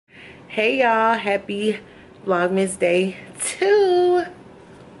Hey y'all, happy Vlogmas Day 2.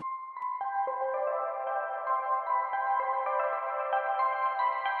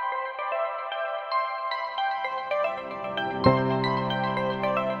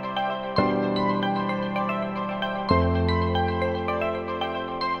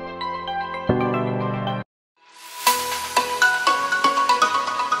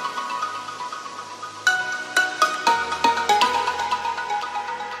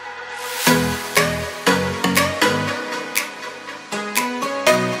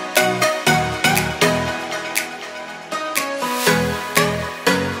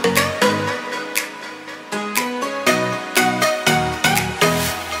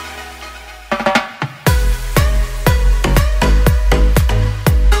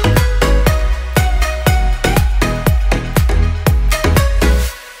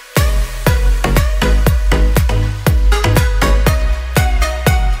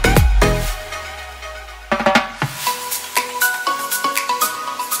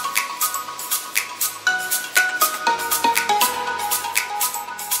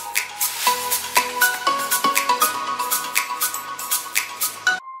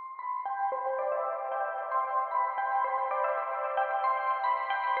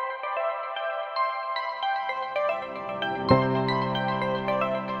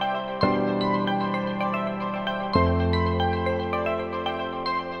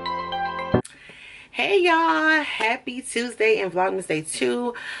 Hey y'all, happy Tuesday and Vlogmas Day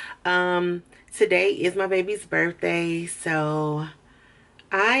 2. Today is my baby's birthday, so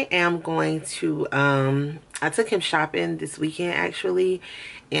I am going to I took him shopping this weekend actually,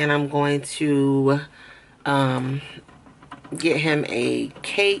 and I'm going to get him a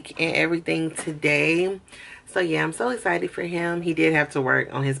cake and everything today. So yeah, I'm so excited for him. He did have to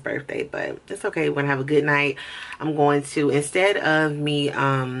work on his birthday, but it's okay. We're gonna have a good night. I'm going to, instead of me,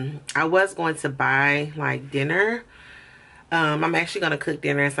 I was going to buy like dinner. I'm actually gonna cook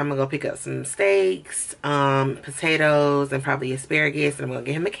dinner, so I'm gonna go pick up some steaks, potatoes, and probably asparagus, and I'm gonna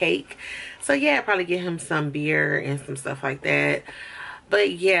get him a cake. So yeah, I'll probably get him some beer and some stuff like that.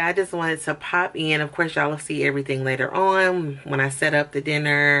 But yeah, I just wanted to pop in. Of course, y'all will see everything later on when I set up the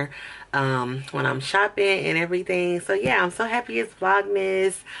dinner, when I'm shopping and everything. So yeah, I'm so happy it's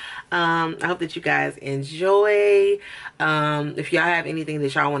Vlogmas. I hope that you guys enjoy. If y'all have anything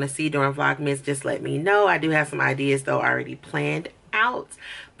that y'all want to see during Vlogmas, just let me know. I do have some ideas though already planned out.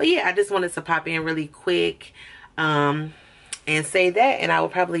 But yeah, I just wanted to pop in really quick and say that, and I will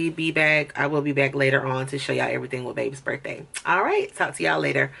probably be back. I will be back later on to show y'all everything with baby's birthday. All right, talk to y'all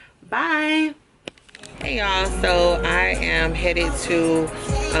later. Bye. Hey y'all, so I am headed to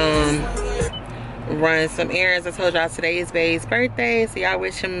run some errands. I told y'all today is baby's birthday, so y'all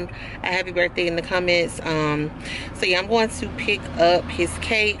wish him a happy birthday in the comments. So yeah, I'm going to pick up his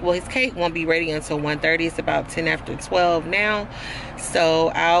cake. Well, his cake won't be ready until 1:30. It's about 10 after 12 now, so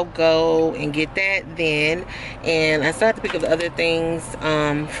I'll go and get that then. And I still have to pick up the other things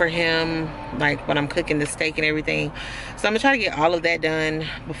for him, like when I'm cooking the steak and everything. So I'm gonna try to get all of that done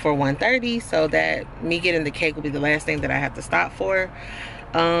before 1:30, so that me getting the cake will be the last thing that I have to stop for.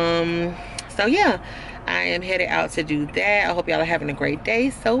 So yeah, I am headed out to do that. I hope y'all are having a great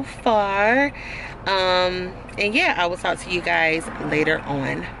day so far. And yeah, I will talk to you guys later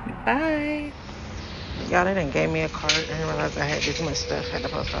on. Bye. Y'all, they done gave me a card. I didn't realize I had this much stuff at the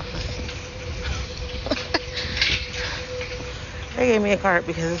post office. They gave me a card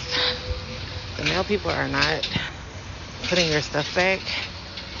because the mail people are not putting your stuff back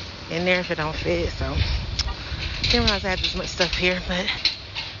in there if it don't fit. So didn't realize I had this much stuff here, but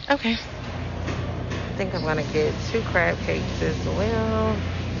okay. I think I'm gonna get 2 crab cakes as well.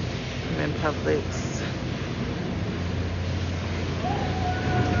 I'm in Publix.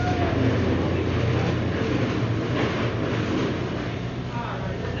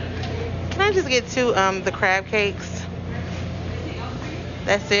 Can I just get 2 the crab cakes?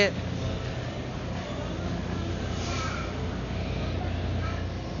 That's it.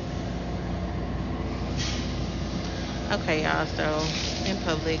 Okay y'all, so in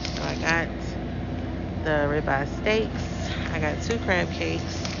Publix, so I got the ribeye steaks. I got 2 crab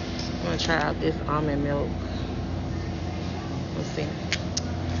cakes. I'm gonna try out this almond milk. Let's see.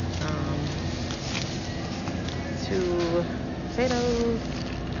 2 potatoes,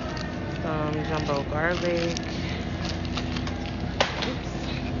 some jumbo garlic,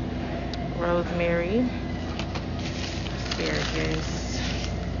 rosemary, asparagus,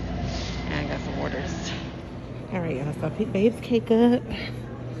 and I got some orders. All right, y'all, so I picked Babe's cake up.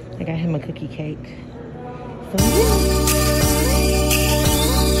 I got him a cookie cake. So yeah.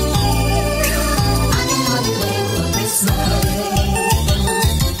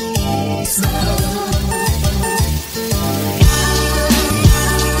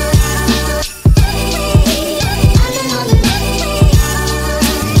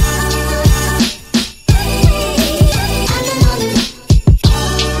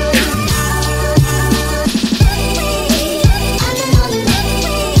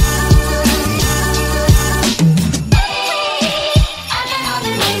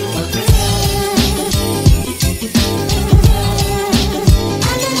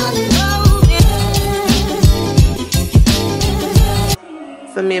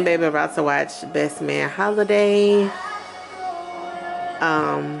 So me and baby are about to watch Best Man Holiday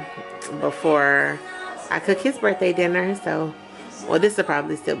before I cook his birthday dinner. So, well, this will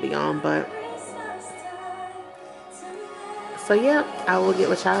probably still be on, but so yeah, I will get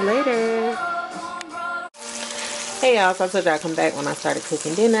with y'all later. Hey y'all, so I told y'all I'd come back when I started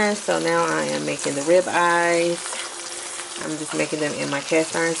cooking dinner. So now I am making the rib eyes. I'm just making them in my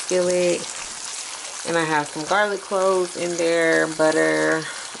cast iron skillet. And I have some garlic cloves in there, butter,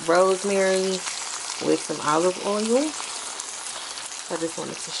 rosemary with some olive oil. I just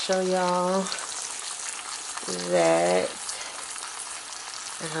wanted to show y'all that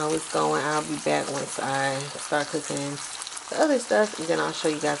and how it's going. I'll be back once I start cooking the other stuff, and then I'll show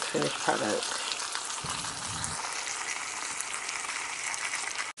you guys the finished product.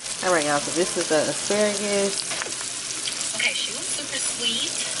 Alright y'all, so this is the asparagus. Okay, she was super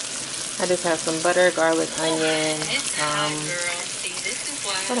sweet. I just have some butter, garlic, onion, what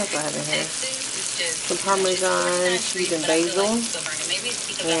else do I have in here? Some Parmesan, cheese, and basil,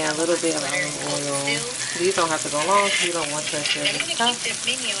 and a little bit of olive oil. These don't have to go long because you don't want your asparagus to tough.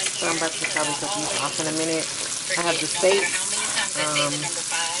 So I'm about to probably cook these off in a minute. I have the steak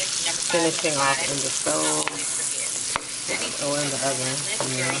finishing off in the stove or in the oven.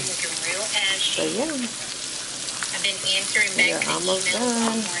 So yeah. I've been answering back to emails all morning.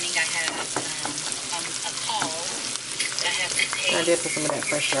 I have a call that I have to take. I did put some of that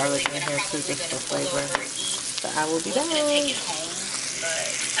fresh garlic in here too, just for flavor. So I will be done.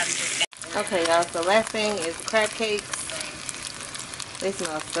 Okay, y'all. So last thing is the crab cakes. They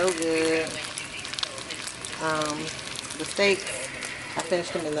smell so good. The steaks, I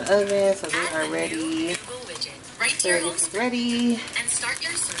finished them in the oven, so they are ready. Asparagus is ready.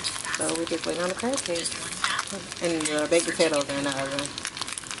 So we're just waiting on the crab cakes. And the baked potatoes are in the oven.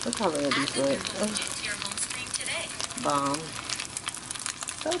 Look how red these look. Bomb.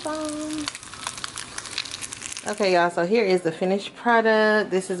 So bomb. Okay, y'all. So here is the finished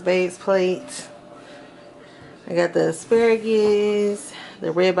product. This is Babe's plate. I got the asparagus,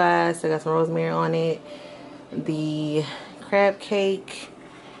 the ribeyes. I got some rosemary on it. The crab cake.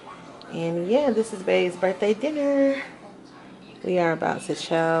 And yeah, this is Babe's birthday dinner. We are about to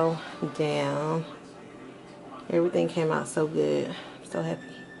chow down. Everything came out so good. I'm so happy.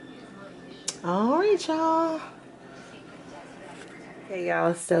 Alright, y'all. Okay,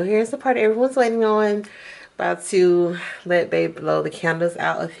 y'all. So here's the part everyone's waiting on. About to let Babe blow the candles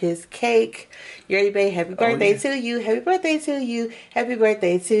out of his cake. You ready, Babe? Happy birthday to you. Happy birthday to you. Happy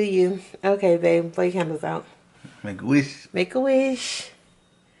birthday to you. Okay, Babe. Blow your candles out. Make a wish. Make a wish.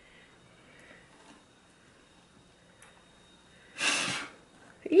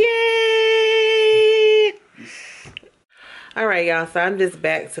 Yay! Alright, y'all, so I'm just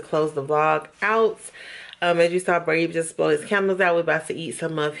back to close the vlog out. As you saw, Brave just blow his candles out. We're about to eat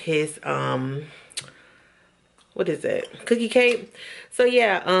some of his what is it? Cookie cake. So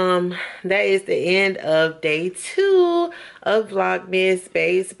yeah, that is the end of day 2 of Vlogmas,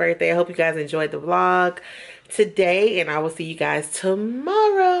 Babe's birthday. I hope you guys enjoyed the vlog today, and I will see you guys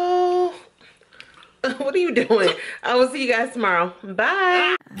tomorrow. What are you doing? I will see you guys tomorrow.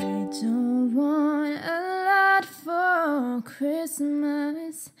 Bye. I don't want a lot for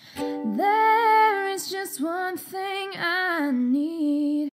Christmas. There is just one thing I need.